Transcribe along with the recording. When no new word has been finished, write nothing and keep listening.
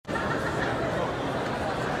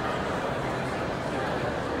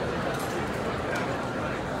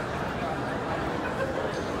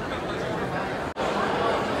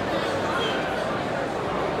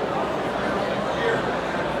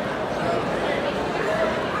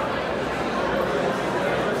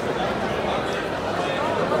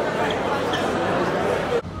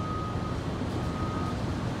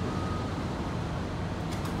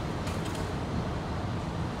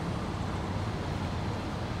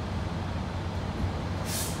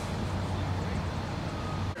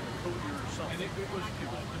And it was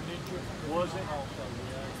dementia, was it?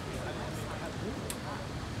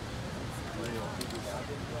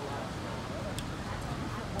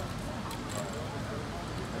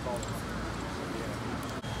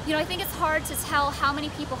 You know, I think it's hard to tell how many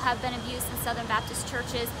people have been abused in Southern Baptist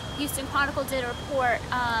churches. Houston Chronicle did a report,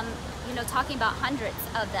 you know, talking about hundreds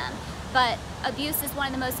of them. But abuse is one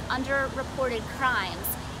of the most underreported crimes.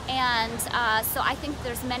 And so I think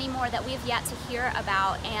there's many more that we have yet to hear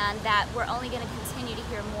about, and that we're only going to continue to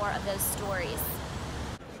hear more of those stories.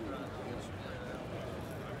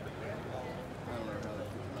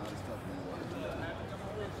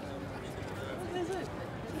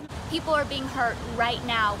 People are being hurt right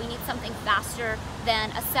now. We need something faster than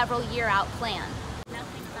a several-year-out plan.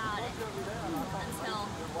 Nothing about it until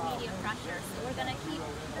media pressure. So we're going to keep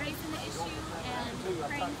raising the issue and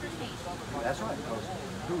praying for change. That's right, because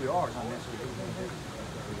who we are is not necessarily who we do.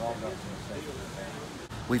 We've all got some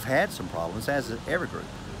mistakes. We've had some problems, as every group.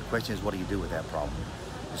 The question is, what do you do with that problem?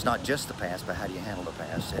 It's not just the past, but how do you handle the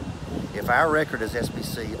past? And if our record as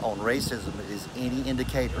SBC on racism is any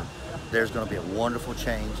indicator, there's going to be a wonderful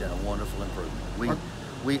change and a wonderful improvement.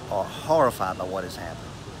 We are horrified by what has happened.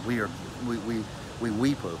 We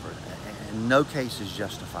weep over it, and no case is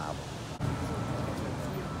justifiable.